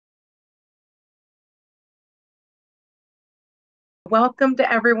welcome to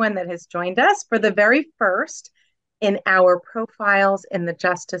everyone that has joined us for the very first in our Profiles in the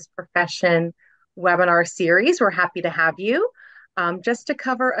Justice Profession webinar series. We're happy to have you. Just to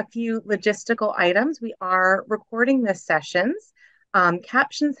cover a few logistical items, we are recording this sessions.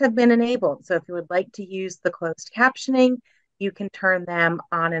 Captions have been enabled, so if you would like to use the closed captioning, you can turn them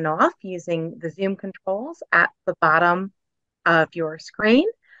on and off using the Zoom controls at the bottom of your screen.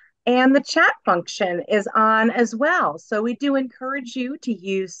 And the chat function is on as well. So we do encourage you to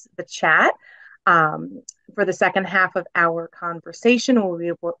use the chat for the second half of our conversation.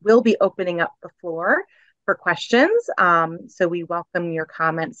 We'll be opening up the floor for questions. So we welcome your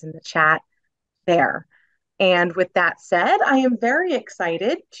comments in the chat there. And with that said, I am very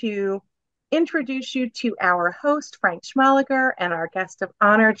excited to introduce you to our host, Frank Schmalleger, and our guest of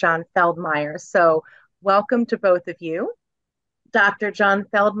honor, John Feldmeier. So welcome to both of you. Dr. John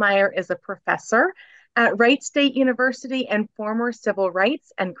Feldmeier is a professor at Wright State University and former civil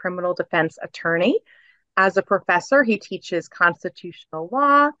rights and criminal defense attorney. As a professor, he teaches constitutional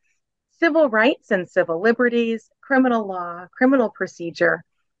law, civil rights and civil liberties, criminal law, criminal procedure,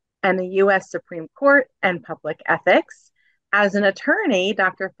 and the U.S. Supreme Court and public ethics. As an attorney,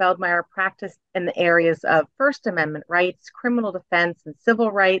 Dr. Feldmeier practiced in the areas of First Amendment rights, criminal defense, and civil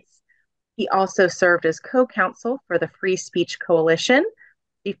rights. He also served as co-counsel for the Free Speech Coalition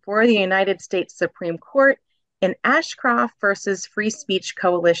before the United States Supreme Court in Ashcroft versus Free Speech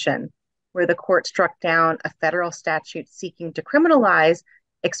Coalition, where the court struck down a federal statute seeking to criminalize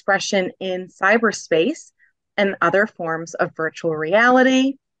expression in cyberspace and other forms of virtual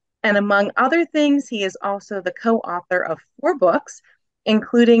reality. And among other things, he is also the co-author of 4 books,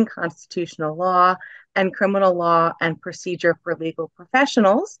 including Constitutional Law and Criminal Law and Procedure for Legal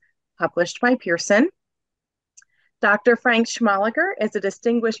Professionals, published by Pearson. Dr. Frank Schmalleger is a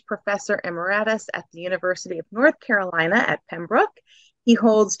distinguished professor emeritus at the University of North Carolina at Pembroke. He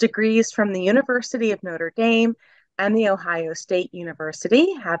holds degrees from the University of Notre Dame and the Ohio State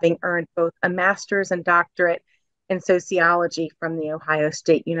University, having earned both a master's and doctorate in sociology from the Ohio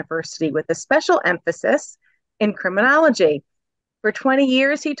State University with a special emphasis in criminology. For 20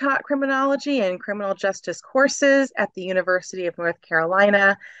 years, he taught criminology and criminal justice courses at the University of North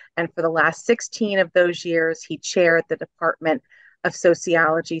Carolina. And for the last 16 of those years, he chaired the Department of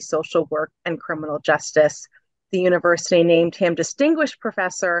Sociology, Social Work, and Criminal Justice. The university named him Distinguished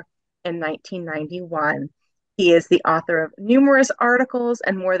Professor in 1991. He is the author of numerous articles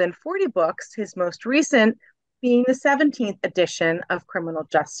and more than 40 books, his most recent being the 17th edition of Criminal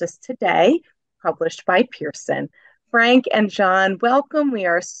Justice Today, published by Pearson. Frank and John, welcome. We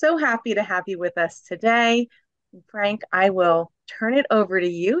are so happy to have you with us today. Frank, I will turn it over to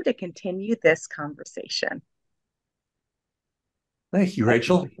you to continue this conversation. Thank you,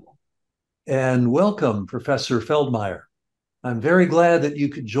 Rachel. And welcome, Professor Feldmeier. I'm very glad that you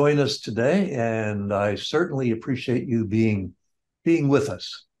could join us today, and I certainly appreciate you being with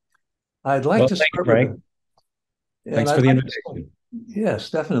us. I'd like to start Frank. Thanks for the invitation.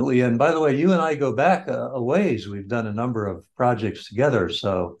 Yes, definitely. And by the way, you and I go back a ways. We've done a number of projects together,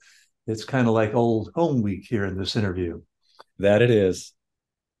 so it's kind of like old home week here in this interview. That it is.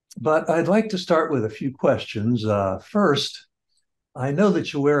 But I'd like to start with a few questions. First, I know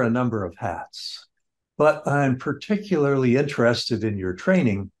that you wear a number of hats, but I'm particularly interested in your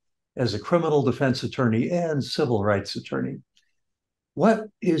training as a criminal defense attorney and civil rights attorney. What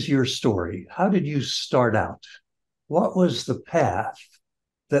is your story? How did you start out? What was the path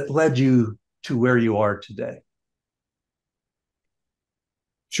that led you to where you are today?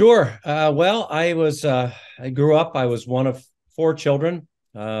 Sure. Well, I grew up, I was one of 4 children,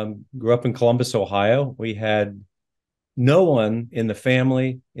 grew up in Columbus, Ohio. We had no one in the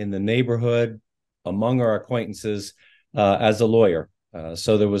family, in the neighborhood, among our acquaintances as a lawyer.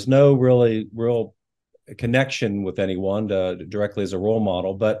 So there was no real connection with anyone directly as a role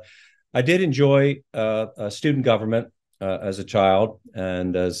model, but I did enjoy student government as a child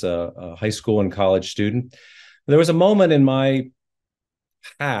and as a high school and college student. There was a moment in my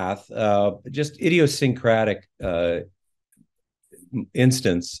path, just idiosyncratic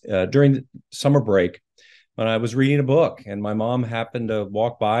instance during the summer break when I was reading a book, and my mom happened to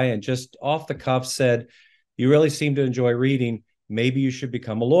walk by and just off the cuff said, "You really seem to enjoy reading. Maybe you should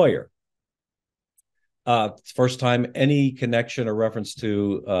become a lawyer." First time any connection or reference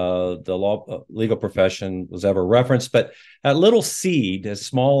to the legal profession was ever referenced, but that little seed, as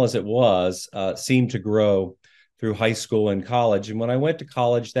small as it was, seemed to grow through high school and college. And when I went to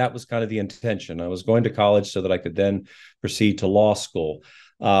college, that was kind of the intention. I was going to college so that I could then proceed to law school.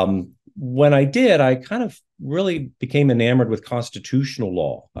 When I did, I kind of really became enamored with constitutional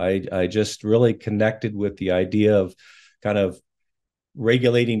law. I just really connected with the idea of kind of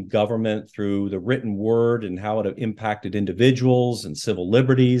regulating government through the written word and how it impacted individuals and civil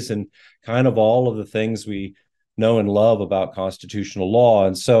liberties and kind of all of the things we know and love about constitutional law.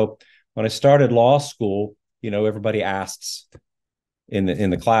 And so when I started law school, everybody asks in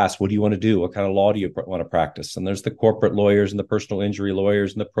the class, what do you want to do? What kind of law do you want to practice? And there's the corporate lawyers and the personal injury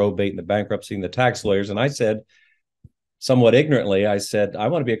lawyers and the probate and the bankruptcy and the tax lawyers. And I said, somewhat ignorantly, I said, I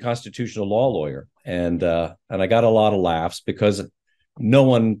want to be a constitutional law lawyer. And I got a lot of laughs because no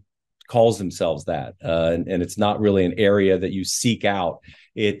one calls themselves that. And it's not really an area that you seek out.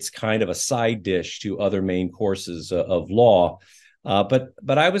 It's kind of a side dish to other main courses of law. But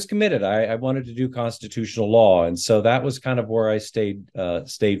I was committed. I wanted to do constitutional law. And so that was kind of where I stayed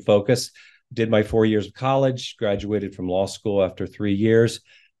focused. Did my 4 years of college, graduated from law school after 3 years.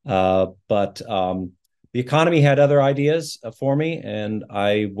 But the economy had other ideas for me, and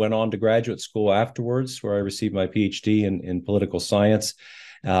I went on to graduate school afterwards, where I received my PhD in political science.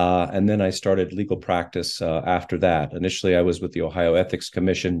 And then I started legal practice after that. Initially, I was with the Ohio Ethics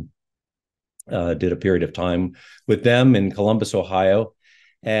Commission, did a period of time with them in Columbus, Ohio.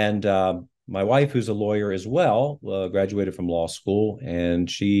 And my wife, who's a lawyer as well, graduated from law school,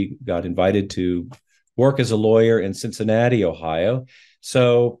 and she got invited to work as a lawyer in Cincinnati, Ohio.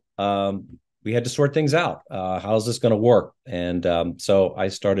 So we had to sort things out. How's this going to work? And so I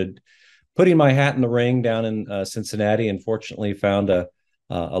started putting my hat in the ring down in Cincinnati, and fortunately found a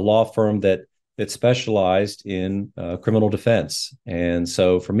law firm that specialized in criminal defense. And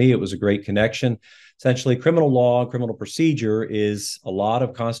so for me, it was a great connection. Essentially, criminal law and criminal procedure is a lot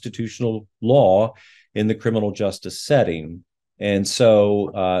of constitutional law in the criminal justice setting. And so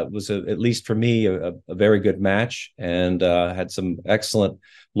it was, at least for me, a very good match, and had some excellent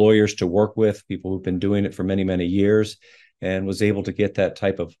lawyers to work with, people who've been doing it for many, many years, and was able to get that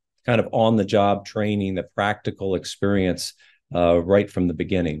type of kind of on-the-job training, the practical experience right from the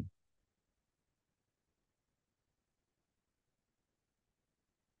beginning.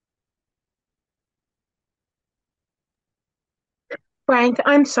 Frank,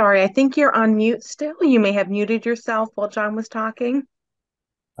 I'm sorry. I think you're on mute still. You may have muted yourself while John was talking.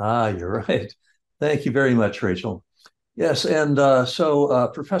 You're right. Thank you very much, Rachel. Yes, and so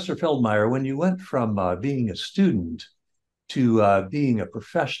Professor Feldmeier, when you went from being a student to being a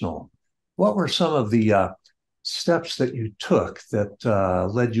professional, what were some of the steps that you took that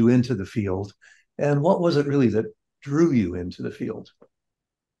led you into the field, and what was it really that drew you into the field?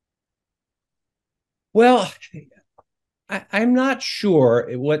 Well, I'm not sure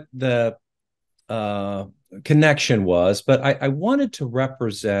what the connection was, but I wanted to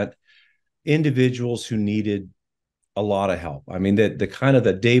represent individuals who needed a lot of help. I mean, the kind of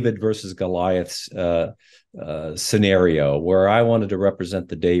the David versus Goliath scenario, where I wanted to represent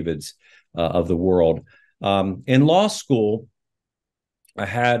the Davids of the world. In law school, I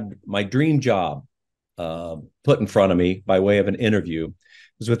had my dream job put in front of me by way of an interview.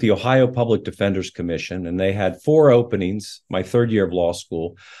 It was with the Ohio Public Defenders Commission, and they had 4 openings my third year of law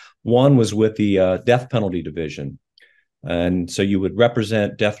school. One was with the Death Penalty Division. And so you would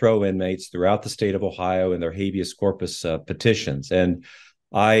represent death row inmates throughout the state of Ohio in their habeas corpus petitions. And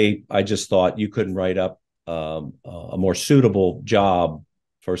I just thought you couldn't write up a more suitable job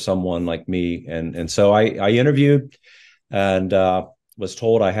for someone like me. And so I interviewed and was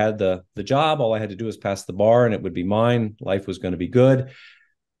told I had the job. All I had to do was pass the bar and it would be mine. Life was going to be good.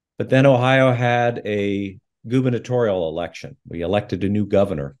 But then Ohio had a gubernatorial election. We elected a new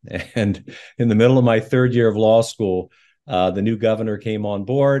governor. And in the middle of my third year of law school, the new governor came on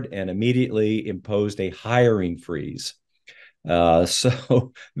board and immediately imposed a hiring freeze.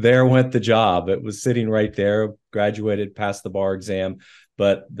 So there went the job. It was sitting right there, graduated, passed the bar exam,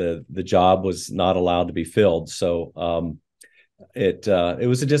 but the job was not allowed to be filled. So it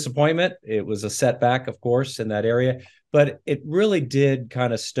was a disappointment. It was a setback, of course, in that area, but it really did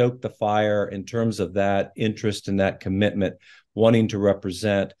kind of stoke the fire in terms of that interest and that commitment, wanting to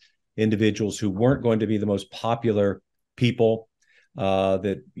represent individuals who weren't going to be the most popular people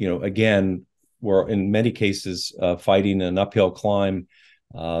that, again, were in many cases fighting an uphill climb.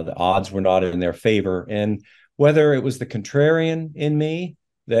 The odds were not in their favor. And whether it was the contrarian in me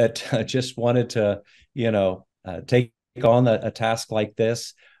that just wanted to, take on a task like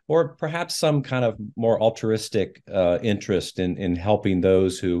this, or perhaps some kind of more altruistic interest in helping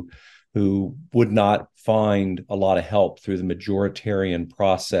those who would not find a lot of help through the majoritarian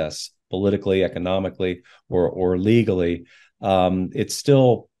process, politically, economically, or legally,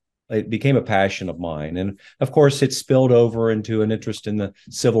 it became a passion of mine. And of course, it spilled over into an interest in the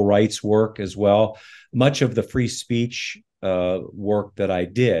civil rights work as well. Much of the free speech work that I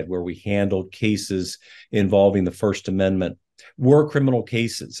did, where we handled cases involving the First Amendment, were criminal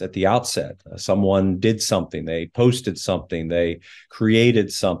cases at the outset. Someone did something, they posted something, they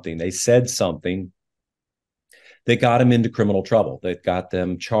created something, they said something that got them into criminal trouble, that got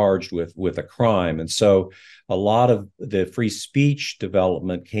them charged with a crime. And so a lot of the free speech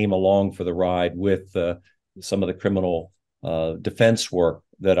development came along for the ride with some of the criminal defense work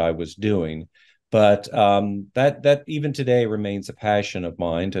that I was doing. But that even today remains a passion of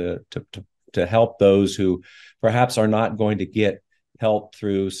mine to help those who perhaps are not going to get help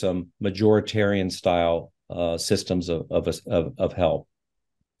through some majoritarian style systems of help.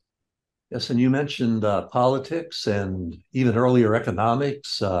 Yes, and you mentioned politics and even earlier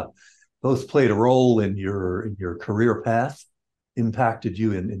economics. Both played a role in your career path, impacted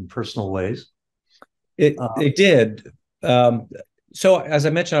you in personal ways. It did. So as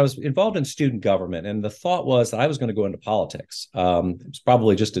I mentioned, I was involved in student government, and the thought was that I was going to go into politics. It was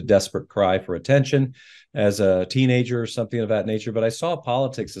probably just a desperate cry for attention as a teenager or something of that nature. But I saw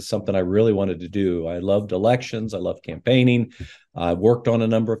politics as something I really wanted to do. I loved elections. I loved campaigning. I worked on a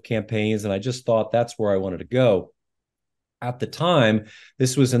number of campaigns, and I just thought that's where I wanted to go. At the time,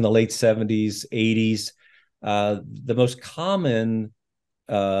 this was in the late 70s, 80s. The most common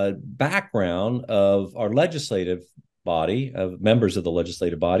background of our legislative body, of members of the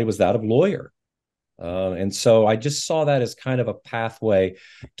legislative body, was that of lawyer. And so I just saw that as kind of a pathway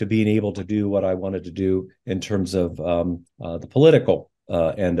to being able to do what I wanted to do in terms of the political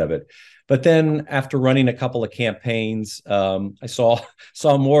end of it. But then after running a couple of campaigns, I saw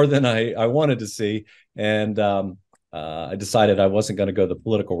more than I wanted to see. And I decided I wasn't going to go the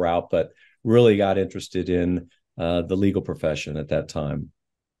political route, but really got interested in the legal profession at that time.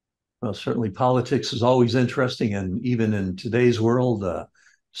 Well, certainly politics is always interesting. And even in today's world,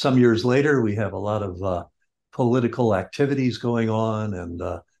 some years later, we have a lot of political activities going on and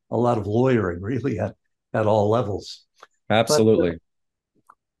a lot of lawyering really at all levels. Absolutely.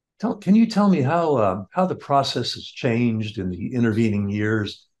 Can you tell me how the process has changed in the intervening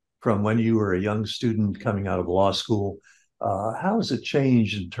years from when you were a young student coming out of law school? How has it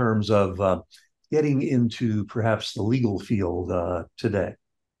changed in terms of getting into perhaps the legal field today?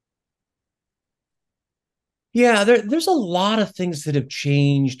 Yeah, there's a lot of things that have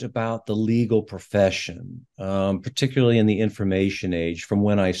changed about the legal profession, particularly in the information age, from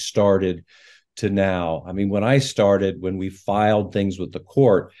when I started to now. I mean, when I started, when we filed things with the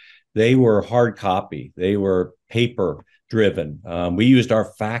court, they were hard copy, they were paper driven. We used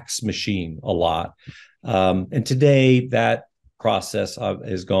our fax machine a lot. And today, that process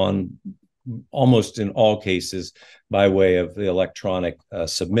has gone almost in all cases by way of the electronic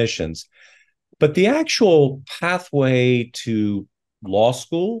submissions. But the actual pathway to law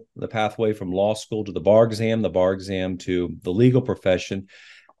school, the pathway from law school to the bar exam to the legal profession,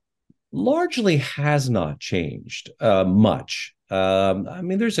 largely has not changed much. I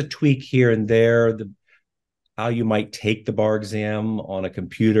mean, there's a tweak here and there, how you might take the bar exam on a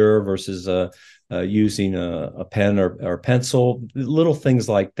computer versus using a pen or pencil, little things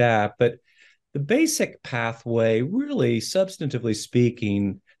like that. But the basic pathway, really, substantively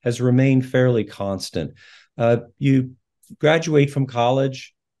speaking, has remained fairly constant. You graduate from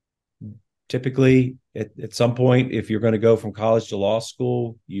college, typically at some point, if you're going to go from college to law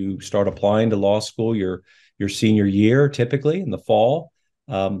school, you start applying to law school your senior year, typically in the fall.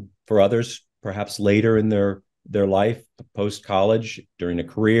 For others, perhaps later in their life, post-college, during a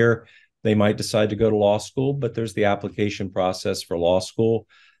career, they might decide to go to law school, but there's the application process for law school.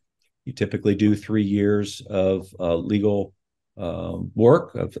 You typically do 3 years of legal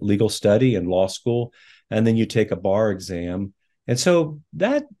work, of legal study in law school, and then you take a bar exam. And so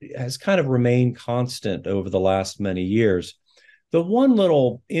that has kind of remained constant over the last many years. The one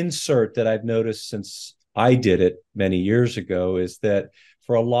little insert that I've noticed since I did it many years ago is that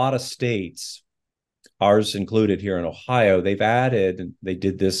for a lot of states, ours included here in Ohio, they've added, and they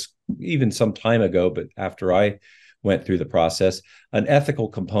did this even some time ago, but after I went through the process, an ethical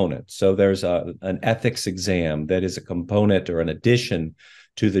component. So there's an ethics exam that is a component or an addition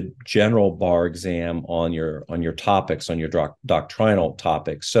to the general bar exam on your topics, on your doctrinal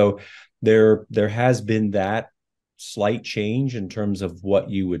topics. So there has been that slight change in terms of what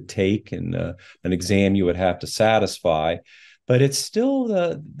you would take and an exam you would have to satisfy, but it's still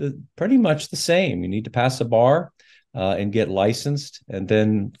the pretty much the same. You need to pass a bar and get licensed, and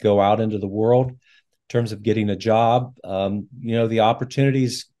then go out into the world. In terms of getting a job, the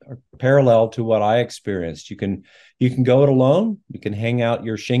opportunities are parallel to what I experienced. You can go it alone. You can hang out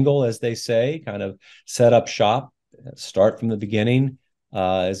your shingle, as they say, kind of set up shop, start from the beginning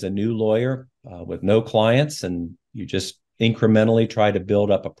as a new lawyer with no clients, and you just incrementally try to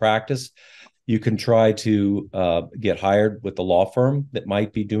build up a practice. You can try to get hired with the law firm that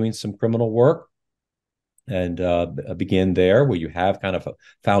might be doing some criminal work and begin there, where you have kind of a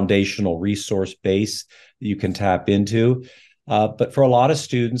foundational resource base that you can tap into. But for a lot of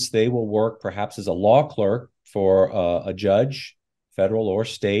students, they will work perhaps as a law clerk for a judge, federal or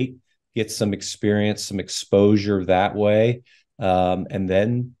state, get some experience, some exposure that way, and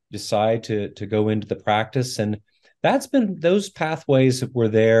then decide to go into the practice. And those pathways were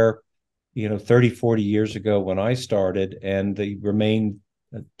there, 30, 40 years ago when I started, and they remain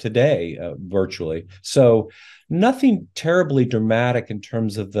today virtually. So nothing terribly dramatic in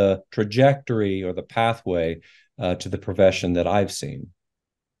terms of the trajectory or the pathway to the profession that I've seen.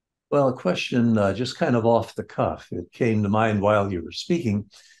 Well, a question just kind of off the cuff. It came to mind while you were speaking.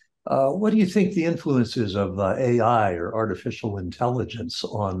 What do you think the influence is of AI or artificial intelligence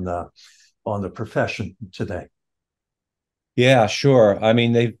on the profession today? Yeah, sure. I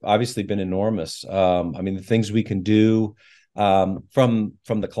mean, they've obviously been enormous. I mean, the things we can do from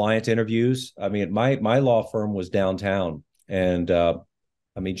the client interviews. I mean, my law firm was downtown, and I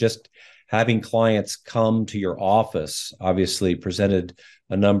mean, just having clients come to your office obviously presented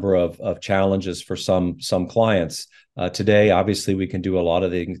a number of challenges for some clients. Today, obviously, we can do a lot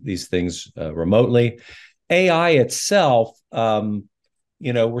of these things remotely. AI itself,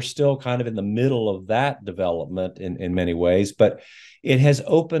 we're still kind of in the middle of that development in many ways, but it has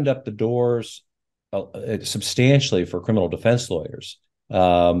opened up the doors substantially for criminal defense lawyers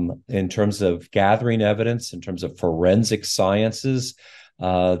in terms of gathering evidence, in terms of forensic sciences.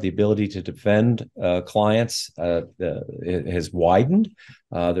 The ability to defend clients it has widened.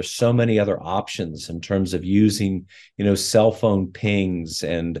 There's so many other options in terms of using, cell phone pings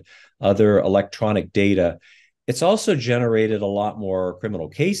and other electronic data. It's also generated a lot more criminal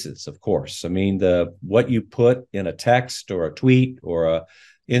cases, of course. I mean, what you put in a text or a tweet or a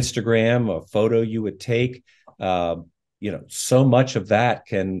Instagram, a photo you would take, so much of that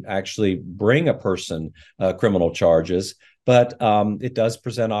can actually bring a person criminal charges. But it does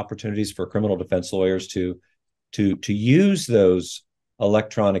present opportunities for criminal defense lawyers to use those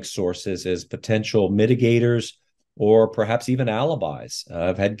electronic sources as potential mitigators or perhaps even alibis.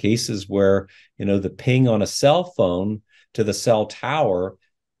 I've had cases where, the ping on a cell phone to the cell tower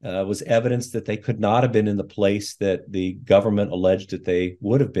was evidence that they could not have been in the place that the government alleged that they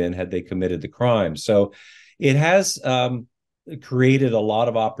would have been had they committed the crime. So it has created a lot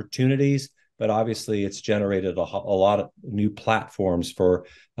of opportunities, but obviously it's generated a lot of new platforms for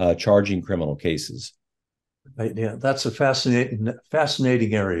charging criminal cases. Right, yeah, that's a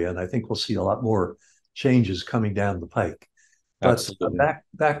fascinating area, and I think we'll see a lot more changes coming down the pike. But Absolutely.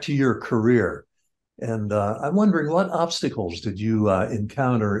 back to your career, and I'm wondering, what obstacles did you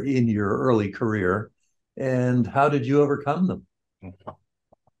encounter in your early career, and how did you overcome them?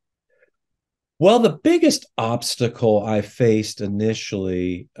 Well, the biggest obstacle I faced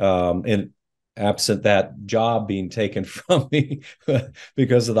initially, in absent that job being taken from me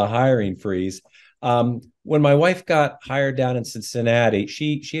because of the hiring freeze, when my wife got hired down in Cincinnati,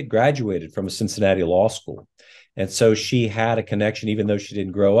 she had graduated from a Cincinnati law school. And so she had a connection, even though she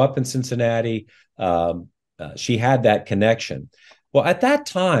didn't grow up in Cincinnati, she had that connection. Well, at that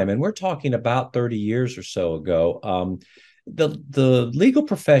time, and we're talking about 30 years or so ago, the legal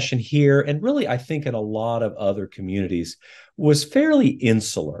profession here, and really I think in a lot of other communities, was fairly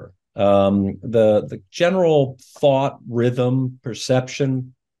insular. The general thought, rhythm,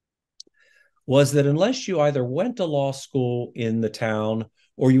 perception was that unless you either went to law school in the town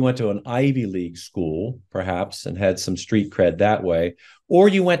or you went to an Ivy League school, perhaps, and had some street cred that way, or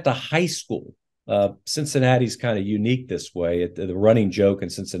you went to high school. Cincinnati's kind of unique this way. The running joke in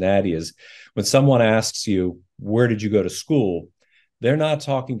Cincinnati is when someone asks you, where did you go to school? They're not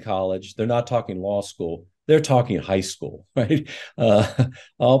talking college. They're not talking law school. They're talking high school, right?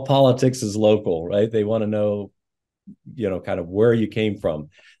 All politics is local, right? They want to know, kind of where you came from.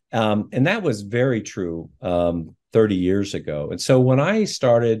 And that was very true 30 years ago. And so when I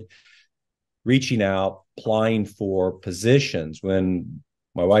started reaching out, applying for positions, when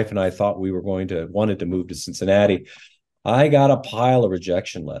my wife and I thought we wanted to move to Cincinnati, I got a pile of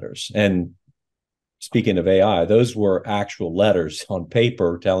rejection letters. And speaking of AI, those were actual letters on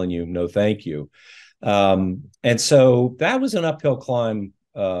paper telling you no, thank you. And so that was an uphill climb.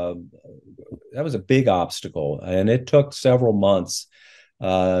 That was a big obstacle, and it took several months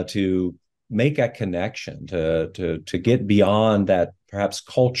to make a connection, to get beyond that perhaps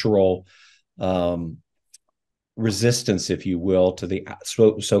cultural resistance, if you will, to the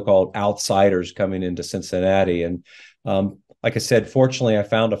so-called outsiders coming into Cincinnati. And like I said, fortunately, I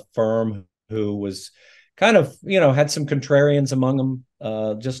found a firm who was kind of, had some contrarians among them,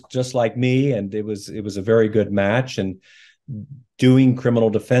 just like me, and it was a very good match. And doing criminal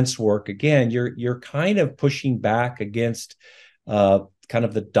defense work again, you're kind of pushing back against kind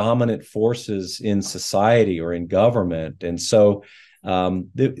of the dominant forces in society or in government, and so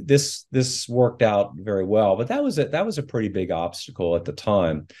this worked out very well. But that was a pretty big obstacle at the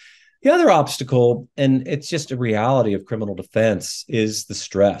time. The other obstacle, and it's just a reality of criminal defense, is the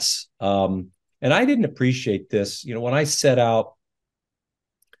stress. And I didn't appreciate this. When I set out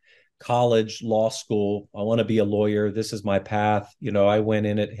college, law school, I want to be a lawyer. This is my path. I went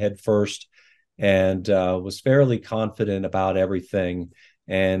in it head first and was fairly confident about everything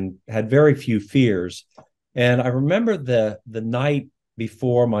and had very few fears. And I remember the night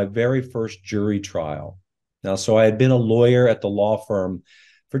before my very first jury trial. Now, so I had been a lawyer at the law firm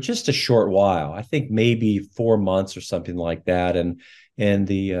for just a short while, I think maybe 4 months or something like that. And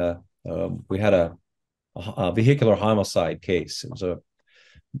we had a vehicular homicide case. It was a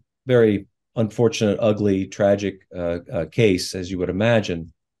very unfortunate, ugly, tragic case, as you would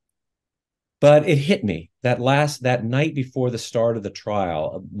imagine. But it hit me that night before the start of the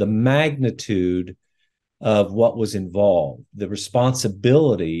trial, the magnitude of what was involved, the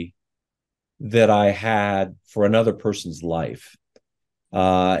responsibility that I had for another person's life.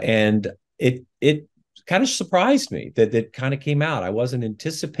 And it kind of surprised me that it kind of came out. I wasn't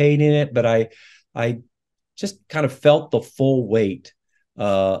anticipating it, but I just kind of felt the full weight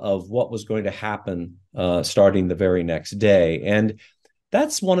of what was going to happen starting the very next day. And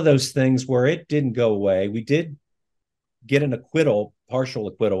that's one of those things where it didn't go away. We did get an partial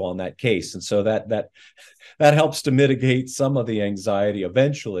acquittal on that case. And so that helps to mitigate some of the anxiety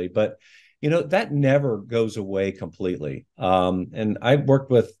eventually. But, that never goes away completely. And I've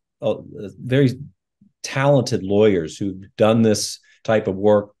worked with very talented lawyers who've done this type of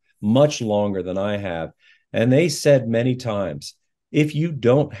work much longer than I have. And they said many times, if you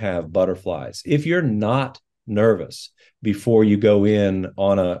don't have butterflies, if you're not nervous before you go in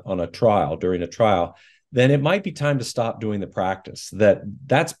on a trial, during a trial, then it might be time to stop doing the practice.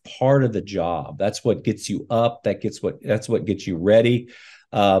 That's part of the job. That's what gets you up. That's what gets you ready.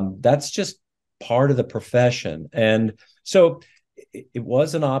 That's just part of the profession. And so it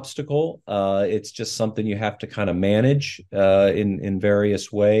was an obstacle. It's just something you have to kind of manage in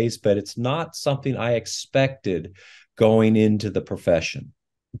various ways, but it's not something I expected going into the profession.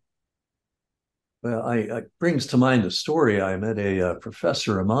 Well, I brings to mind a story. I met a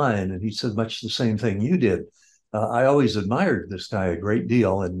professor of mine, and he said much the same thing you did. I always admired this guy a great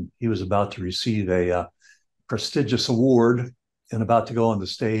deal, and he was about to receive a prestigious award and about to go on the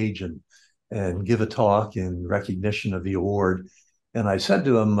stage and give a talk in recognition of the award. And I said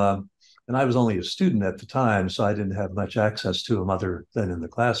to him, and I was only a student at the time, so I didn't have much access to him other than in the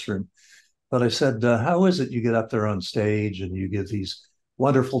classroom. But I said, how is it you get up there on stage and you give these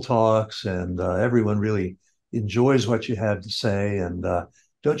wonderful talks and everyone really enjoys what you have to say? And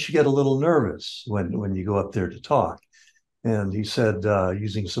don't you get a little nervous when you go up there to talk? And he said,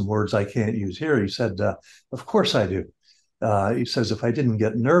 using some words I can't use here, he said, of course I do. He says, if I didn't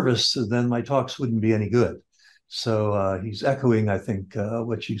get nervous, then my talks wouldn't be any good. So he's echoing, I think,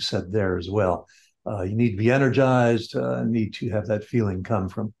 what you said there as well. You need to be energized, need to have that feeling come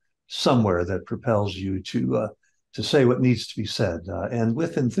from somewhere that propels you to say what needs to be said, and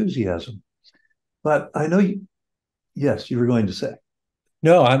with enthusiasm. But I know yes, you were going to say.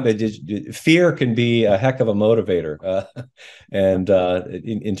 No, fear can be a heck of a motivator. And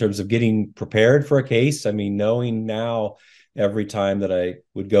in terms of getting prepared for a case, I mean, knowing now every time that I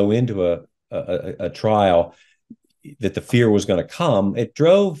would go into a trial that the fear was going to come, it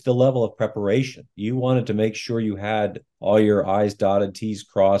drove the level of preparation. You wanted to make sure you had all your I's dotted, T's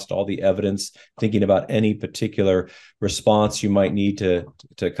crossed, all the evidence, thinking about any particular response you might need to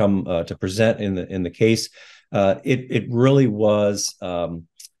come to present in the case. It really was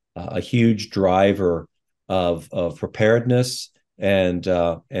a huge driver of preparedness, and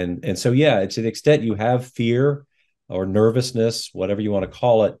so yeah, to the extent you have fear or nervousness, whatever you want to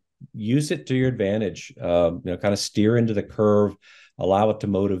call it, use it to your advantage. Kind of steer into the curve, allow it to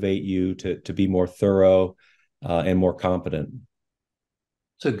motivate you to be more thorough and more competent.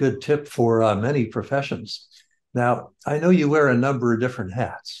 It's a good tip for many professions. Now, I know you wear a number of different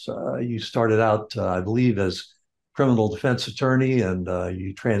hats. You started out, I believe, as criminal defense attorney, and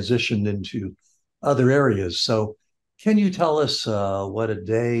you transitioned into other areas. So can you tell us what a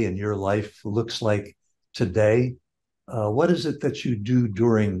day in your life looks like today? What is it that you do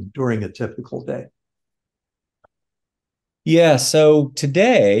during a typical day? Yeah, so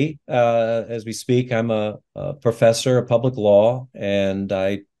today, as we speak, I'm a professor of public law, and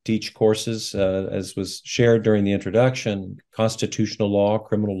I teach courses, as was shared during the introduction, constitutional law,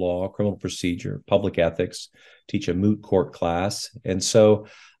 criminal procedure, public ethics, teach a moot court class. And so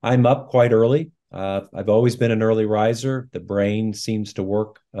I'm up quite early. I've always been an early riser. The brain seems to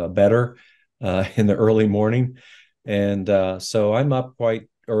work better in the early morning. And so I'm up quite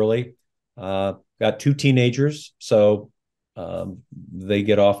early. Got two teenagers, so they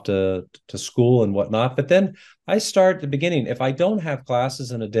get off to school and whatnot. But then I start at the beginning. If I don't have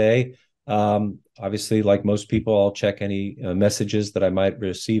classes in a day, obviously, like most people, I'll check any messages that I might have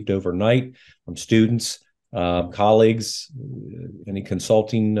received overnight from students, colleagues, any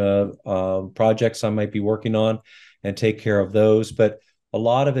consulting projects I might be working on, and take care of those. But a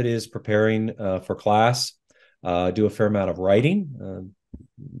lot of it is preparing for class. Do a fair amount of writing.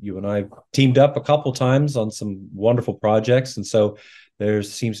 You and I teamed up a couple times on some wonderful projects, and so there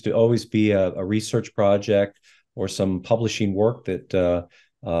seems to always be a research project or some publishing work that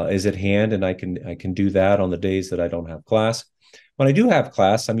is at hand, and I can do that on the days that I don't have class. When I do have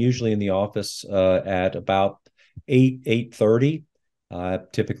class, I'm usually in the office at about 8:30. I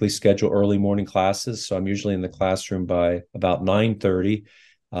typically schedule early morning classes, so I'm usually in the classroom by about 9:30,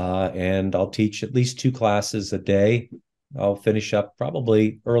 and I'll teach at least two classes a day. I'll finish up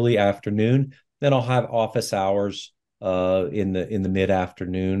probably early afternoon. Then I'll have office hours in the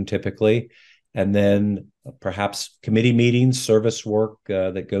mid-afternoon typically, and then perhaps committee meetings, service work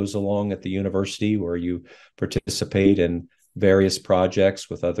that goes along at the university where you participate in various projects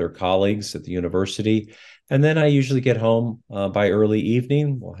with other colleagues at the university. And then I usually get home by early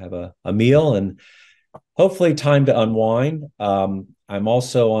evening. We'll have a meal and hopefully time to unwind. I'm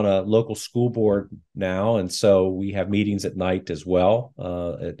also on a local school board now, and so we have meetings at night as well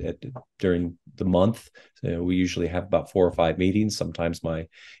during the month. So we usually have about 4 or 5 meetings. Sometimes my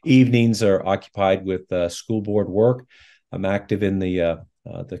evenings are occupied with school board work. I'm active in the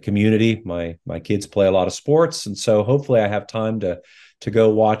community. My kids play a lot of sports, and so hopefully I have time to go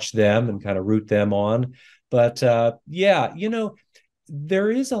watch them and kind of root them on. But yeah,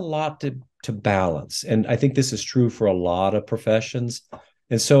 there is a lot to balance. And I think this is true for a lot of professions.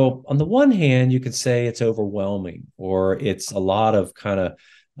 And so on the one hand, you could say it's overwhelming, or it's a lot of kind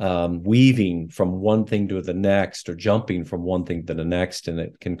of weaving from one thing to the next, or jumping from one thing to the next, and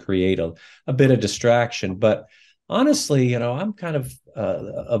it can create a bit of distraction. But honestly, I'm kind of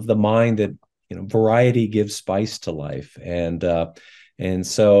the mind that, variety gives spice to life. And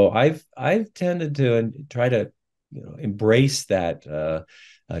so I've tended to try to, embrace that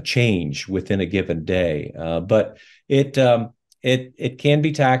change within a given day. But it can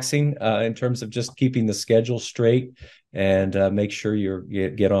be taxing in terms of just keeping the schedule straight and make sure you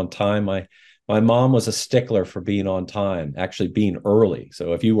get on time. My mom was a stickler for being on time, actually being early.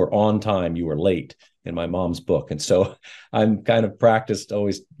 So if you were on time, you were late in my mom's book. And so I'm kind of practiced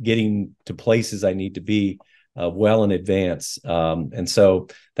always getting to places I need to be well in advance. And so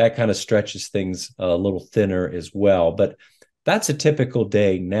that kind of stretches things a little thinner as well. But that's a typical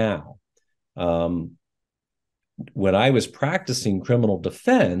day now. When I was practicing criminal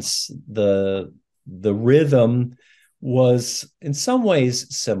defense, the rhythm was in some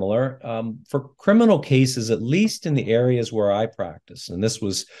ways similar. For criminal cases, at least in the areas where I practice, and this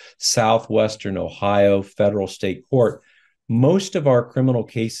was Southwestern Ohio Federal State Court, most of our criminal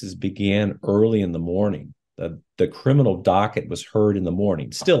cases began early in the morning. The criminal docket was heard in the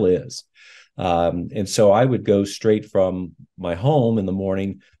morning, still is. And so I would go straight from my home in the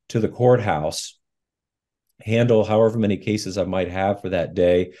morning to the courthouse, handle however many cases I might have for that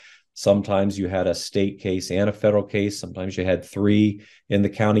day. Sometimes you had a state case and a federal case. Sometimes you had 3 in the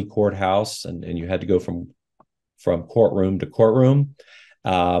county courthouse, and you had to go from courtroom to courtroom.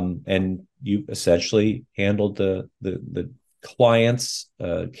 And you essentially handled the client's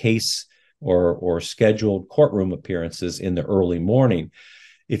case or scheduled courtroom appearances in the early morning.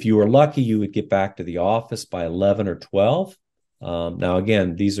 If you were lucky, you would get back to the office by 11 or 12. Now,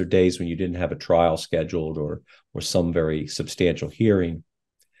 again, these are days when you didn't have a trial scheduled or some very substantial hearing.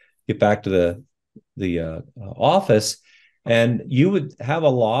 Get back to the office, and you would have a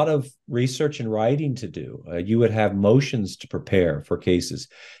lot of research and writing to do. You would have motions to prepare for cases.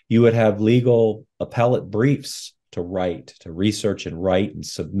 You would have legal appellate briefs to write, to research and write and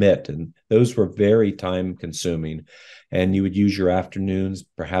submit. And those were very time consuming. And you would use your afternoons,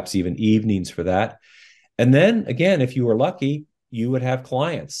 perhaps even evenings for that. And then again, if you were lucky, you would have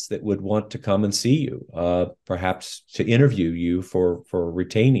clients that would want to come and see you, perhaps to interview you for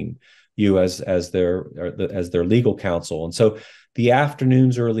retaining you as their legal counsel. And so the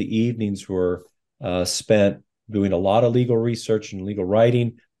afternoons, early evenings were spent doing a lot of legal research and legal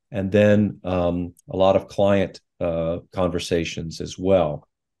writing, and then a lot of client conversations as well.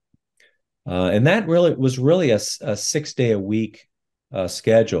 And that really was really a 6 day a week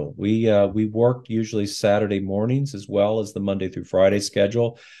schedule. We worked usually Saturday mornings as well as the Monday through Friday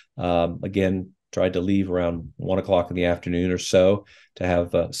schedule. Again, tried to leave around 1 o'clock in the afternoon or so to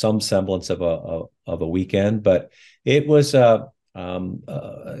have some semblance of a weekend. But it was a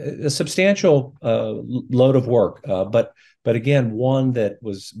substantial load of work. But again, one that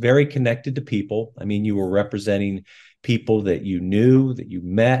was very connected to people. I mean, you were representing people that you knew, that you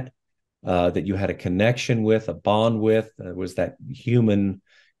met, that you had a connection with, a bond with. Was that human,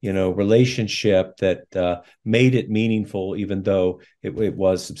 relationship that made it meaningful, even though it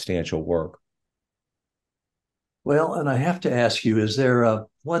was substantial work. Well, and I have to ask you, is there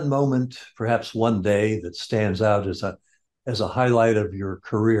one moment, perhaps one day, that stands out as a highlight of your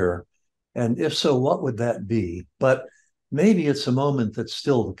career? And if so, what would that be? But maybe it's a moment that's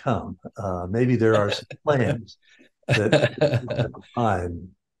still to come. Maybe there are some plans that at the time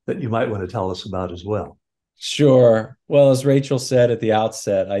that you might want to tell us about as well. Sure. Well, as Rachel said at the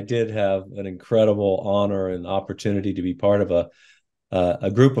outset, I did have an incredible honor and opportunity to be part of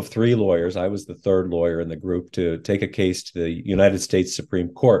a group of 3 lawyers. I was the third lawyer in the group to take a case to the United States Supreme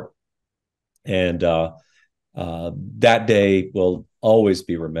Court. And that day will always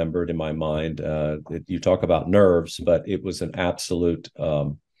be remembered in my mind. You talk about nerves, but it was an absolute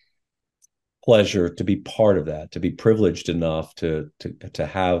pleasure to be part of that, to be privileged enough to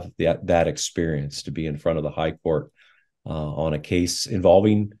have that experience, to be in front of the High Court on a case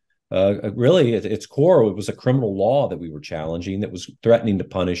involving really at its core, it was a criminal law that we were challenging that was threatening to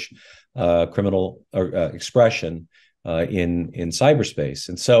punish criminal expression in cyberspace.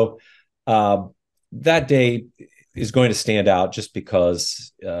 And so that day is going to stand out just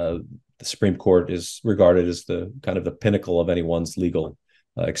because the Supreme Court is regarded as the kind of the pinnacle of anyone's legal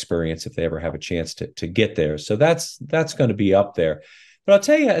experience if they ever have a chance to get there. So that's going to be up there. But I'll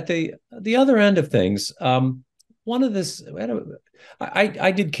tell you, at the other end of things, one of this,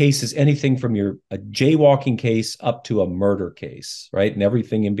 I did cases, anything from a jaywalking case up to a murder case, right? And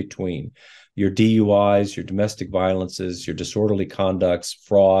everything in between. Your DUIs, your domestic violences, your disorderly conducts,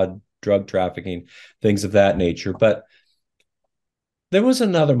 fraud, drug trafficking, things of that nature. But there was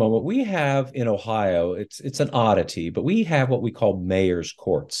another moment. We have in Ohio, it's an oddity, but we have what we call mayor's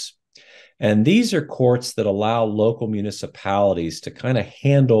courts. And these are courts that allow local municipalities to kind of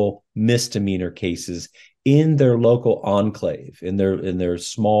handle misdemeanor cases in their local enclave, in their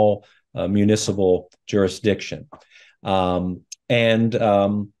small municipal jurisdiction. They're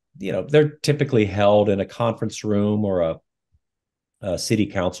typically held in a conference room or a city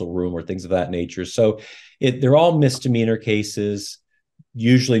council room or things of that nature. So they're all misdemeanor cases.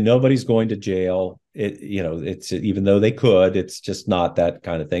 Usually nobody's going to jail. It's even though they could, it's just not that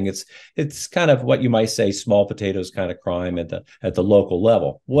kind of thing. It's kind of what you might say small potatoes kind of crime at the local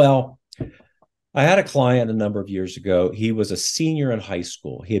level. Well, I had a client a number of years ago. He was a senior in high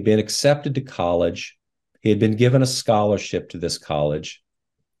school. He had been accepted to college. He had been given a scholarship to this college.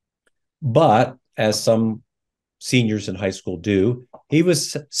 But as some seniors in high school do, he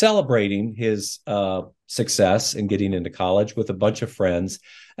was celebrating his success in getting into college with a bunch of friends.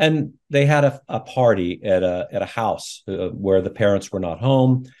 And they had a party at a house where the parents were not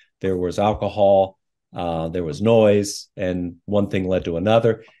home. There was alcohol, there was noise, and one thing led to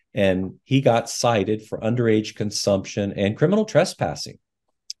another. And he got cited for underage consumption and criminal trespassing.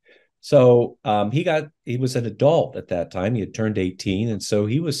 So he was an adult at that time. He had turned 18. And so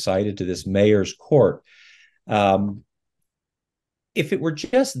he was cited to this mayor's court. If it were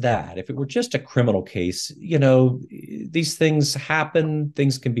just that, if it were just a criminal case, these things happen,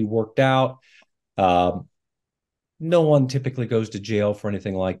 things can be worked out. No one typically goes to jail for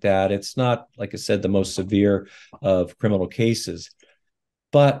anything like that. It's not, like I said, the most severe of criminal cases.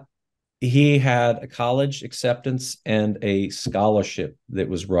 But he had a college acceptance and a scholarship that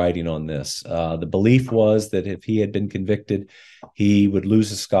was riding on this. The belief was that if he had been convicted, he would lose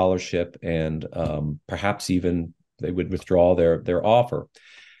his scholarship and perhaps even they would withdraw their offer.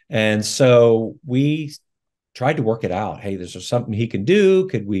 And so we tried to work it out. Hey, is there something he can do?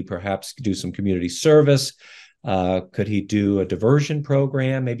 Could we perhaps do some community service? Could he do a diversion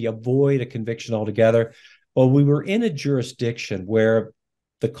program, maybe avoid a conviction altogether? Well, we were in a jurisdiction where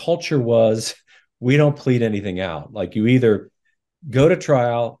the culture was, we don't plead anything out. Like you either go to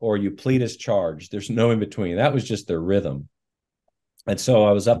trial or you plead as charged. There's no in between. That was just their rhythm. And so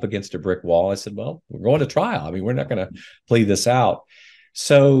I was up against a brick wall. I said, well, we're going to trial. I mean, we're not going to plead this out.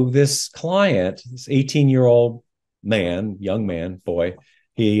 So this client, this 18-year-old man, young man, boy,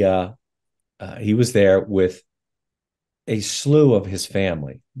 he was there with a slew of his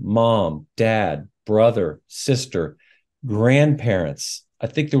family, mom, dad, brother, sister, grandparents, I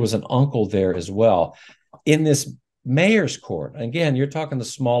think there was an uncle there as well in this mayor's court. Again, you're talking the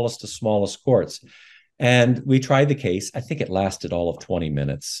smallest of smallest courts. And we tried the case. I think it lasted all of 20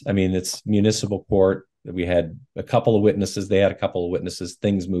 minutes. I mean, it's municipal court. We had a couple of witnesses. They had a couple of witnesses.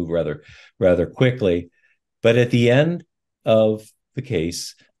 Things move rather quickly. But at the end of the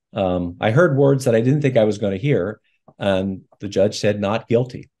case, I heard words that I didn't think I was going to hear. And the judge said not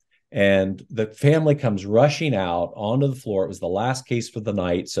guilty. And the family comes rushing out onto the floor. It was the last case for the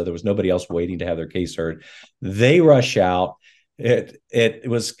night, so there was nobody else waiting to have their case heard. They rush out. It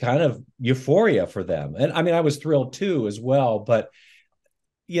was kind of euphoria for them. And I mean, I was thrilled too as well. But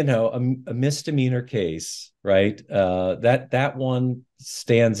a misdemeanor case, right? That one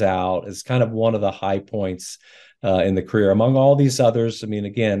stands out as kind of one of the high points in the career among all these others. I mean,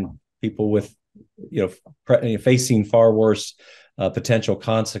 again, people with facing far worse potential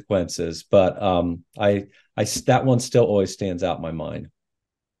consequences, but that one still always stands out in my mind.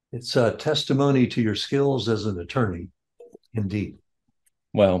 It's a testimony to your skills as an attorney, indeed.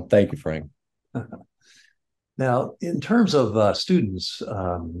 Well, thank you, Frank. Now, in terms of students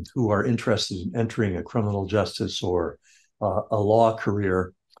who are interested in entering a criminal justice or a law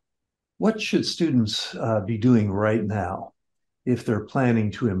career, what should students be doing right now if they're planning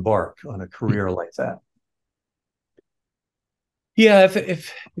to embark on a career like that? Yeah,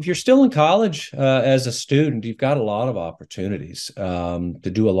 if you're still in college as a student, you've got a lot of opportunities to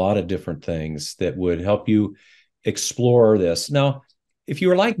do a lot of different things that would help you explore this. Now, if you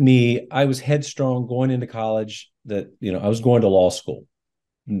were like me, I was headstrong going into college. I was going to law school.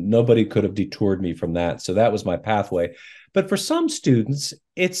 Nobody could have detoured me from that. So that was my pathway. But for some students,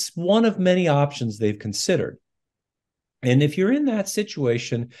 it's one of many options they've considered. And if you're in that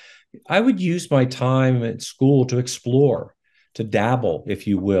situation, I would use my time at school to explore, to dabble, if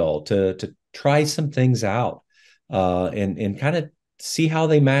you will, to try some things out and kind of see how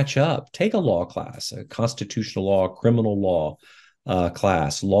they match up. Take a law class, a constitutional law, criminal law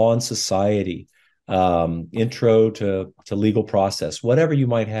class, law and society, intro to legal process, whatever you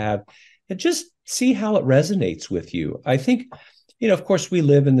might have, and just see how it resonates with you. I think, of course, we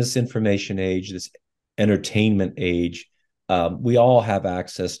live in this information age, this entertainment age. We all have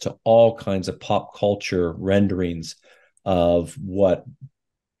access to all kinds of pop culture renderings of what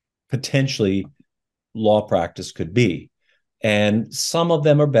potentially law practice could be. And some of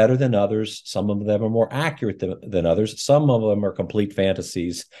them are better than others. Some of them are more accurate than others. Some of them are complete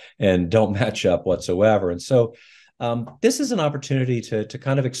fantasies and don't match up whatsoever. And so this is an opportunity to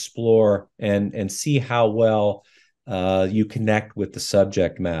kind of explore and see how well you connect with the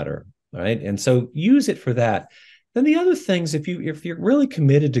subject matter, right? And so use it for that. Then the other things, if you're really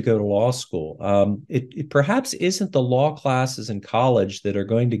committed to go to law school, it perhaps isn't the law classes in college that are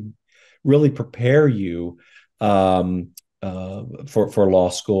going to really prepare you for law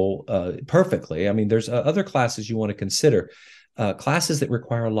school perfectly. I mean, there's other classes you want to consider, classes that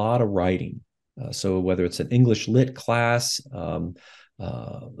require a lot of writing. So whether it's an English lit class,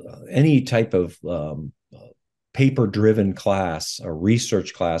 any type of paper-driven class, a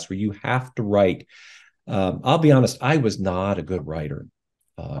research class where you have to write. I'll be honest, I was not a good writer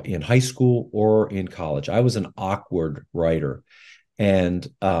in high school or in college. I was an awkward writer. And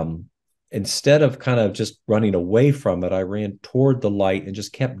instead of kind of just running away from it, I ran toward the light and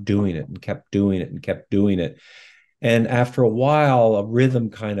just kept doing it and kept doing it and kept doing it. And after a while, a rhythm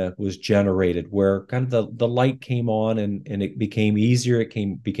kind of was generated where kind of the light came on and it became easier.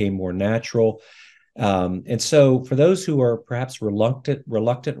 It became more natural. And so for those who are perhaps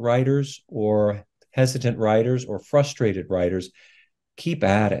reluctant writers or hesitant writers or frustrated writers, keep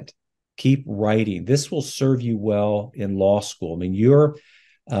at it. Keep writing. This will serve you well in law school. I mean, your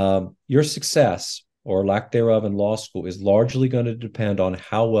success or lack thereof in law school is largely going to depend on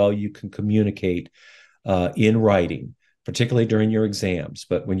how well you can communicate in writing, particularly during your exams.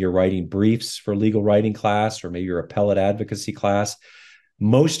 But when you're writing briefs for legal writing class, or maybe your appellate advocacy class,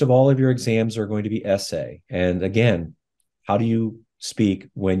 most of all of your exams are going to be essay. And again, how do you speak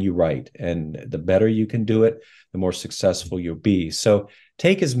when you write? And the better you can do it, the more successful you'll be. So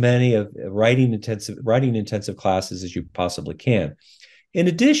take as many of writing intensive classes as you possibly can. In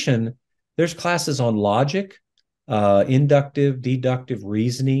addition, there's classes on logic, inductive, deductive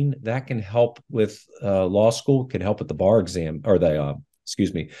reasoning that can help with law school, can help with the bar exam or the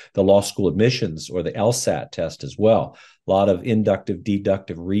law school admissions or the LSAT test as well. A lot of inductive,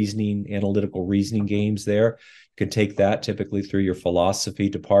 deductive reasoning, analytical reasoning games there. You can take that typically through your philosophy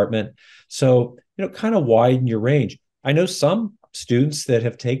department. So, kind of widen your range. I know some students that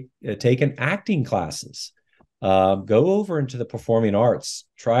have taken acting classes. Go over into the performing arts,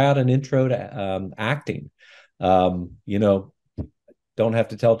 try out an intro to acting. don't have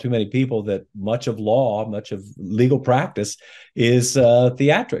to tell too many people that much of law, much of legal practice is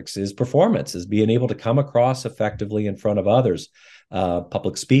theatrics, is performance, is being able to come across effectively in front of others.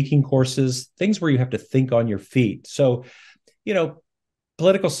 Public speaking courses, things where you have to think on your feet. So,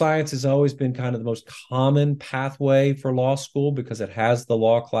 political science has always been kind of the most common pathway for law school because it has the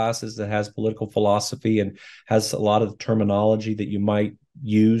law classes, it has political philosophy, and has a lot of the terminology that you might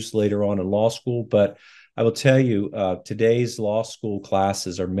use later on in law school. But I will tell you, today's law school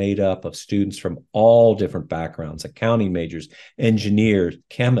classes are made up of students from all different backgrounds: accounting majors, engineers,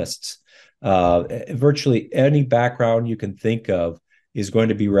 chemists, virtually any background you can think of is going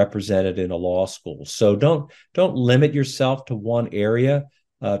to be represented in a law school. So don't limit yourself to one area.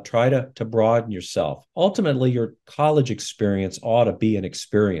 Try to broaden yourself. Ultimately, your college experience ought to be an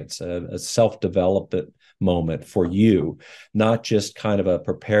experience, a self-development moment for you, not just kind of a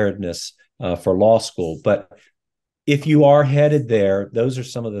preparedness for law school. But if you are headed there, those are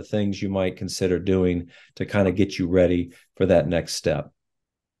some of the things you might consider doing to kind of get you ready for that next step.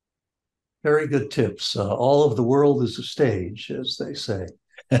 Very good tips. All of the world is a stage, as they say.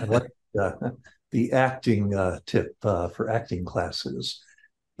 I like the acting tip for acting classes.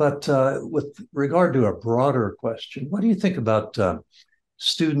 But with regard to a broader question, what do you think about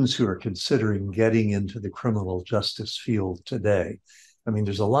students who are considering getting into the criminal justice field today? I mean,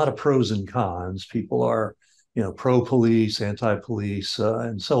 there's a lot of pros and cons. People are, pro-police, anti-police,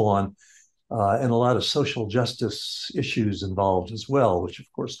 and so on. And a lot of social justice issues involved as well, which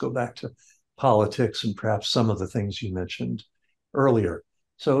of course go back to politics and perhaps some of the things you mentioned earlier.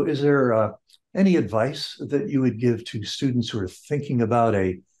 So is there any advice that you would give to students who are thinking about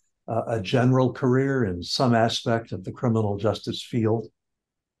a general career in some aspect of the criminal justice field?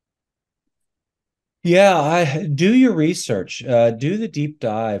 Yeah, do your research, do the deep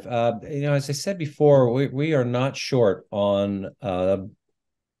dive. As I said before, we are not short on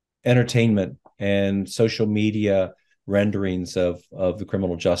entertainment and social media renderings of the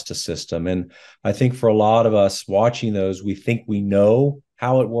criminal justice system. And I think for a lot of us watching those, we think we know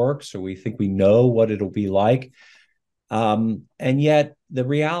how it works, or we think we know what it'll be like. And yet the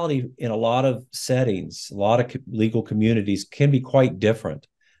reality in a lot of settings, a lot of legal communities can be quite different.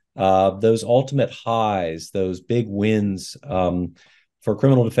 Those ultimate highs, those big wins for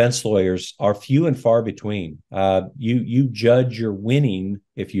criminal defense lawyers are few and far between. You judge your winning,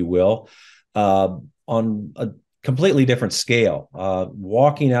 if you will, on a completely different scale.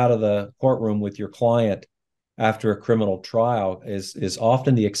 Walking out of the courtroom with your client after a criminal trial is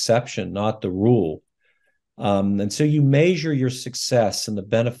often the exception, not the rule. And so you measure your success and the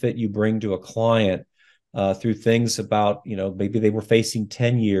benefit you bring to a client through things about, maybe they were facing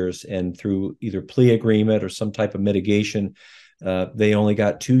 10 years and through either plea agreement or some type of mitigation, they only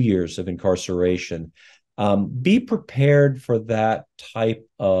got 2 years of incarceration. Be prepared for that type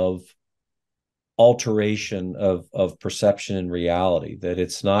of alteration of perception and reality, that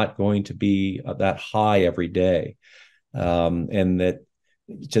it's not going to be that high every day. And that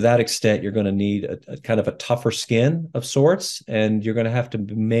to that extent, you're going to need a kind of a tougher skin of sorts, and you're going to have to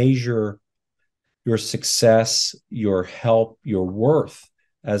measure your success, your help, your worth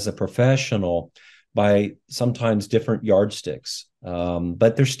as a professional by sometimes different yardsticks.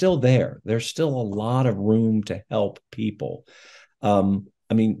 But they're still there. There's still a lot of room to help people.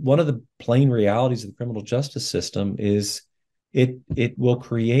 One of the plain realities of the criminal justice system is it will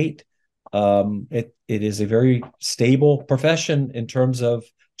create it is a very stable profession in terms of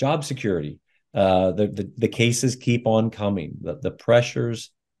job security. The cases keep on coming. The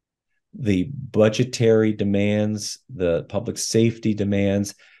pressures, the budgetary demands, the public safety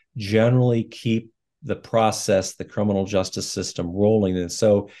demands generally keep the process, the criminal justice system rolling. And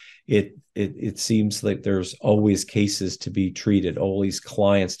so it seems like there's always cases to be treated, always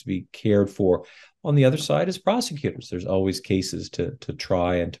clients to be cared for. On the other side, as prosecutors, there's always cases to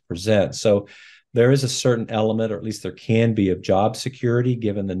try and to present. So there is a certain element, or at least there can be, of job security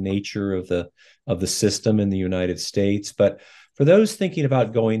given the nature of the system in the United States. But for those thinking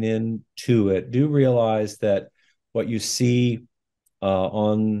about going into it, do realize that what you see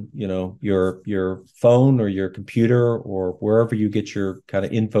on your phone or your computer or wherever you get your kind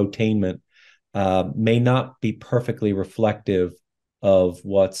of infotainment may not be perfectly reflective of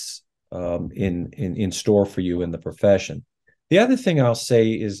what's in store for you in the profession. The other thing I'll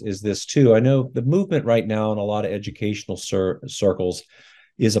say is this too. I know the movement right now in a lot of educational circles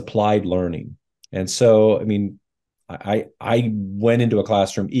is applied learning, and so I went into a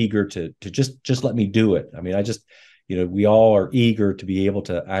classroom eager to just let me do it. We all are eager to be able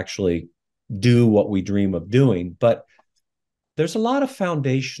to actually do what we dream of doing, but there's a lot of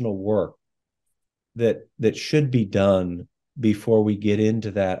foundational work that should be done before we get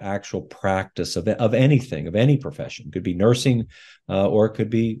into that actual practice of anything, of any profession. It could be nursing, or it could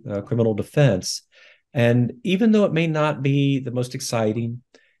be criminal defense. And even though it may not be the most exciting,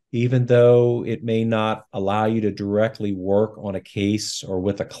 even though it may not allow you to directly work on a case or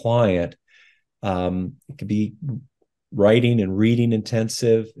with a client, it could be writing and reading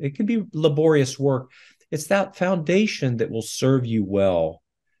intensive. It can be laborious work. It's that foundation that will serve you well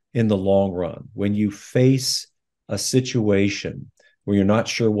in the long run. When you face a situation where you're not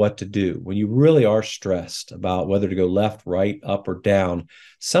sure what to do, when you really are stressed about whether to go left, right, up, or down,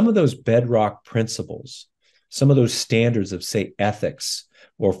 some of those bedrock principles, some of those standards of, say, ethics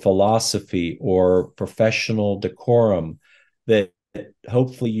or philosophy or professional decorum that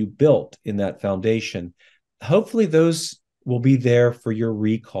hopefully you built in that foundation, hopefully those will be there for your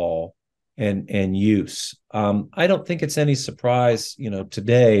recall and use. I don't think it's any surprise,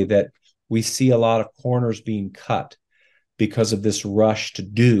 today that we see a lot of corners being cut because of this rush to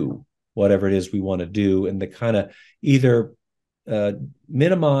do whatever it is we want to do, and the kind of either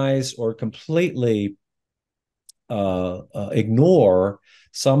minimize or completely ignore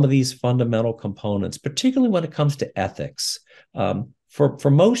some of these fundamental components, particularly when it comes to ethics.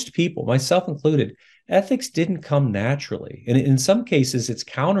 For most people, myself included, ethics didn't come naturally. And in some cases, it's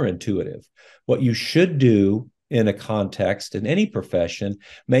counterintuitive. What you should do in a context, in any profession,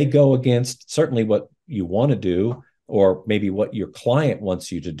 may go against certainly what you want to do, or maybe what your client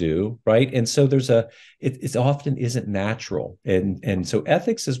wants you to do, right? And so it often isn't natural. And so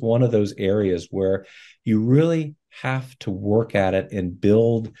ethics is one of those areas where you really have to work at it and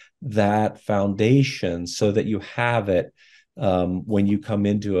build that foundation so that you have it when you come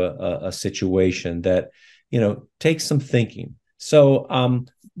into a situation that, takes some thinking. So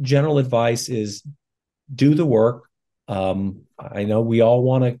general advice is do the work. I know we all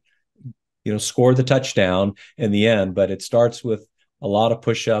want to, score the touchdown in the end, but it starts with a lot of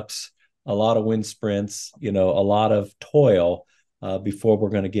push-ups, a lot of wind sprints, a lot of toil before we're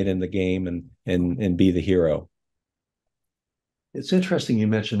going to get in the game and be the hero. It's interesting you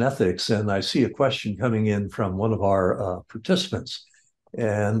mentioned ethics, and I see a question coming in from one of our participants,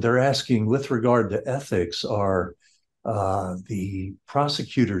 and they're asking, with regard to ethics, are the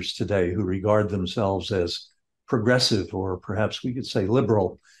prosecutors today who regard themselves as progressive, or perhaps we could say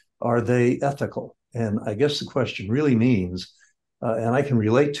liberal, are they ethical? And I guess the question really means, and I can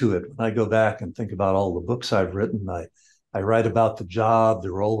relate to it when I go back and think about all the books I've written. I write about the job,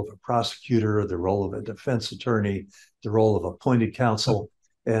 the role of a prosecutor, the role of a defense attorney, the role of appointed counsel.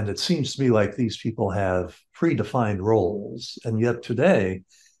 And it seems to me like these people have predefined roles. And yet today,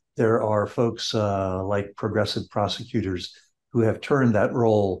 there are folks like progressive prosecutors who have turned that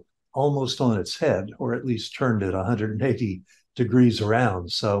role almost on its head, or at least turned it 180 degrees around.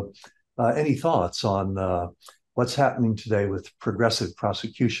 So any thoughts on what's happening today with progressive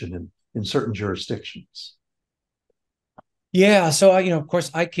prosecution in certain jurisdictions? Yeah, so of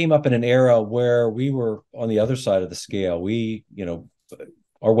course, I came up in an era where we were on the other side of the scale.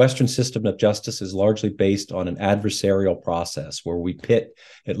 Our Western system of justice is largely based on an adversarial process where we pit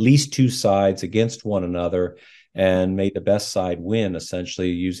at least two sides against one another and make the best side win, essentially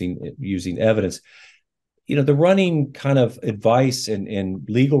using evidence. The running kind of advice and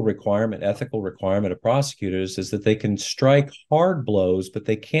legal requirement, ethical requirement of prosecutors is that they can strike hard blows, but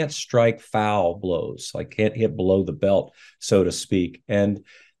they can't strike foul blows, like can't hit below the belt, so to speak. And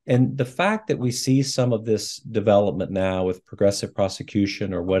the fact that we see some of this development now with progressive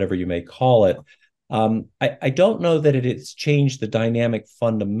prosecution, or whatever you may call it, I don't know that it's changed the dynamic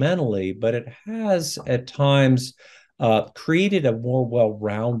fundamentally, but it has at times created a more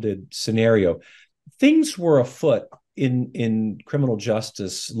well-rounded scenario. Things were afoot in criminal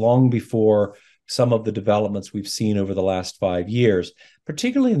justice long before some of the developments we've seen over the last 5 years,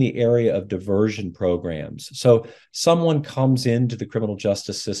 particularly in the area of diversion programs. So someone comes into the criminal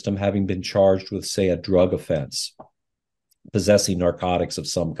justice system having been charged with, say, a drug offense, possessing narcotics of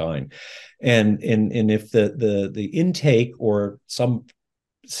some kind. And if the intake or some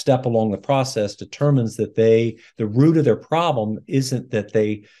step along the process determines that the root of their problem isn't that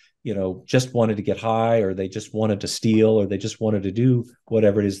they just wanted to get high, or they just wanted to steal, or they just wanted to do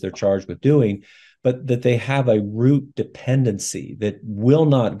whatever it is they're charged with doing, but that they have a root dependency that will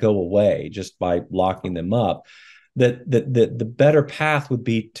not go away just by locking them up, that the better path would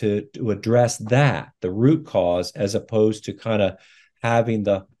be to address that, the root cause, as opposed to kind of having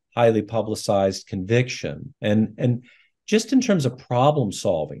the highly publicized conviction. And just in terms of problem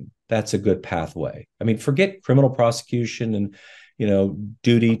solving, that's a good pathway. I mean, forget criminal prosecution and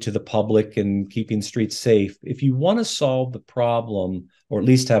duty to the public and keeping streets safe. If you want to solve the problem, or at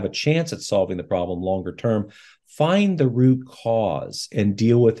least have a chance at solving the problem longer term, find the root cause and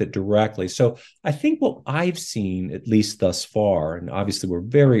deal with it directly. So I think what I've seen, at least thus far, and obviously we're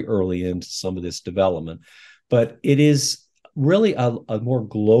very early into some of this development, but it is really a more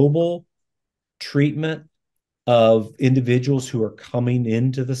global treatment of individuals who are coming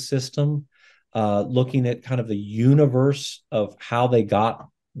into the system, looking at kind of the universe of how they got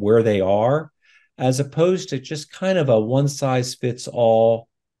where they are, as opposed to just kind of a one size fits all,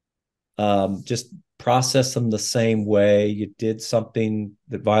 just process them the same way. You did something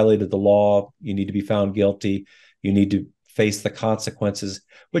that violated the law, you need to be found guilty, you need to face the consequences,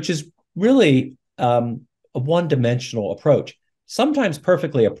 which is really a one-dimensional approach, sometimes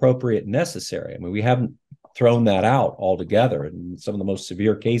perfectly appropriate and necessary. I mean, we haven't thrown that out altogether. In some of the most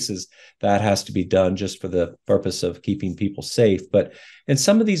severe cases, that has to be done just for the purpose of keeping people safe. But in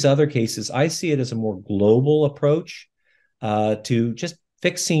some of these other cases, I see it as a more global approach to just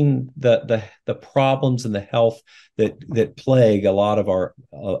fixing the problems and the health that plague a lot of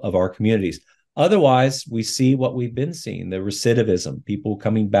our communities. Otherwise, we see what we've been seeing, the recidivism, people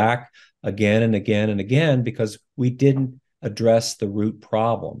coming back again and again and again because we didn't address the root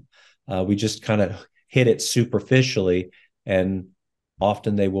problem. We just kind of hit it superficially, and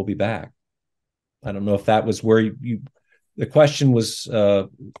often they will be back. I don't know if that was where the question was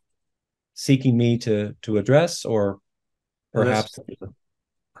seeking me to address, or perhaps.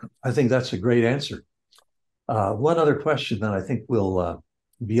 I think that's a great answer. One other question, then I think we'll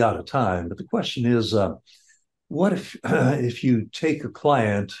be out of time. But the question is, what if you take a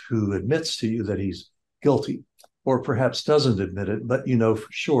client who admits to you that he's guilty, or perhaps doesn't admit it, but you know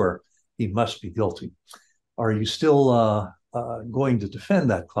for sure he must be guilty? Are you still going to defend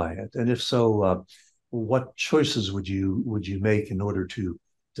that client? And if so, what choices would you make in order to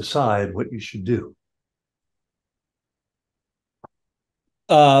decide what you should do?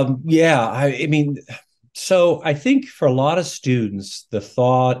 Yeah, I mean, so I think for a lot of students, the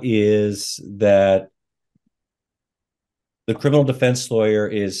thought is that the criminal defense lawyer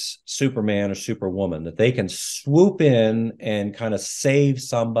is Superman or Superwoman, that they can swoop in and kind of save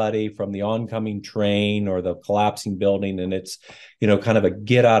somebody from the oncoming train or the collapsing building, and it's, kind of a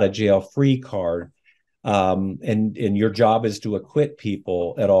get out of jail free card. And your job is to acquit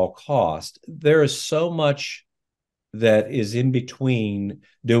people at all cost. There is so much that is in between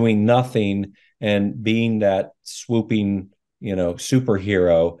doing nothing and being that swooping,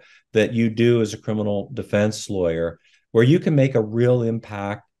 superhero that you do as a criminal defense lawyer, where you can make a real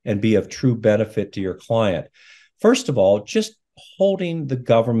impact and be of true benefit to your client. First of all, just holding the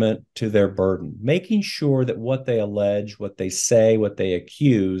government to their burden, making sure that what they allege, what they say, what they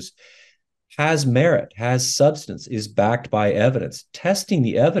accuse has merit, has substance, is backed by evidence, testing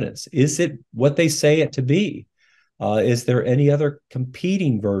the evidence. Is it what they say it to be? Is there any other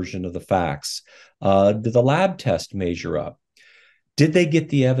competing version of the facts? Did the lab test measure up? Did they get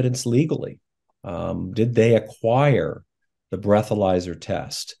the evidence legally? Did they acquire the breathalyzer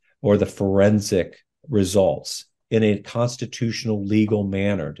test or the forensic results in a constitutional legal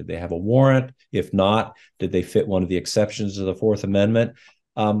manner? Did they have a warrant? If not, did they fit one of the exceptions to the Fourth Amendment?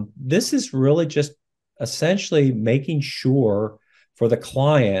 This is really just essentially making sure for the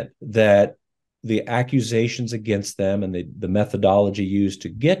client that the accusations against them and the methodology used to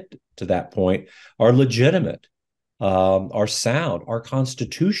get to that point are legitimate, are sound, are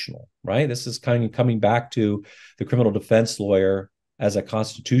constitutional, right? This is kind of coming back to the criminal defense lawyer as a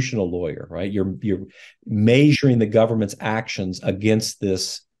constitutional lawyer, right? You're measuring the government's actions against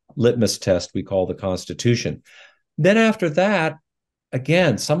this litmus test we call the Constitution. Then after that,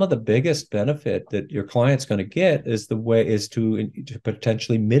 again, some of the biggest benefit that your client's going to get is to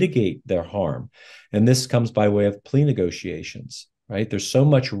potentially mitigate their harm. And this comes by way of plea negotiations, right? There's so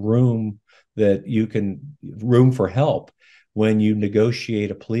much room for help when you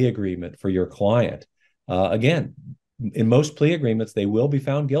negotiate a plea agreement for your client. Again, in most plea agreements, they will be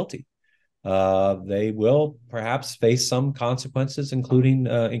found guilty. They will perhaps face some consequences, including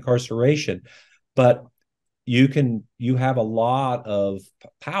incarceration. But you have a lot of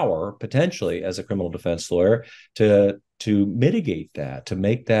power potentially as a criminal defense lawyer to mitigate that, to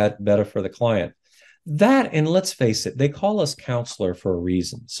make that better for the client. That, and let's face it, they call us counselor for a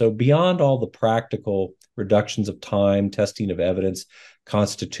reason. So beyond all the practical reductions of time, testing of evidence,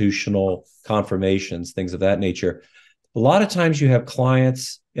 constitutional confirmations, things of that nature, a lot of times you have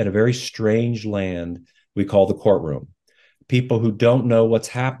clients in a very strange land we call the courtroom. People who don't know what's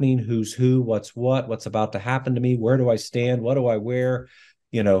happening, who's who, what's what, what's about to happen to me, where do I stand, what do I wear,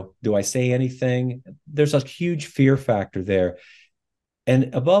 do I say anything? There's a huge fear factor there.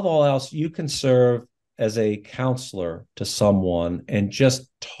 And above all else, you can serve as a counselor to someone and just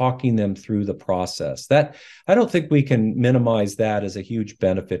talking them through the process. That, I don't think we can minimize that as a huge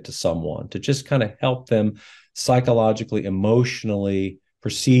benefit to someone, to just kind of help them psychologically, emotionally,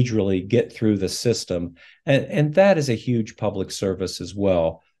 procedurally get through the system. And that is a huge public service as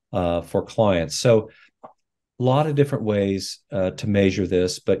well for clients. So a lot of different ways to measure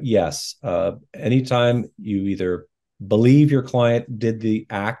this. But yes, anytime you either believe your client did the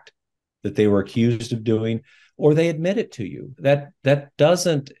act that they were accused of doing, or they admit it to you, that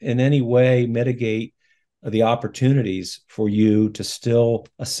doesn't in any way mitigate the opportunities for you to still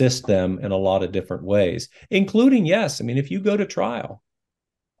assist them in a lot of different ways, including, yes, I mean, if you go to trial,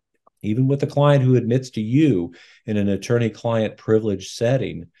 even with a client who admits to you in an attorney-client privilege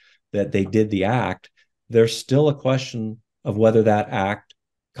setting that they did the act, there's still a question of whether that act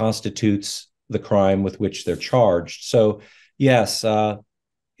constitutes the crime with which they're charged. So, yes,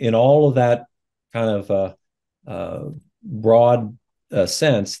 in all of that kind of broad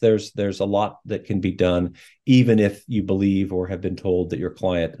sense, there's a lot that can be done, even if you believe or have been told that your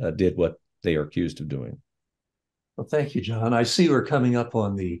client did what they are accused of doing. Well, thank you, John. I see we're coming up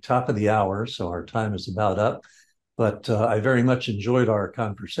on the top of the hour, so our time is about up. But I very much enjoyed our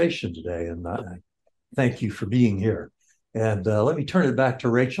conversation today, and I thank you for being here. And let me turn it back to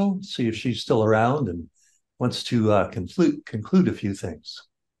Rachel, see if she's still around and wants to conclude a few things.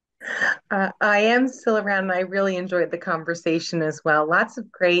 I am still around, and I really enjoyed the conversation as well. Lots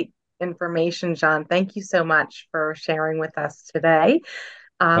of great information, John. Thank you so much for sharing with us today.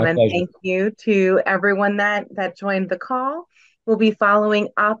 My And pleasure. thank you to everyone that joined the call. We'll be following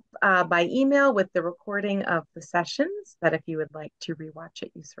up by email with the recording of the sessions, that if you would like to rewatch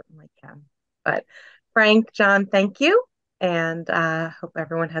it, you certainly can. But Frank, John, thank you, and hope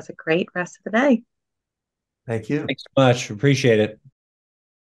everyone has a great rest of the day. Thank you. Thanks so much. Appreciate it.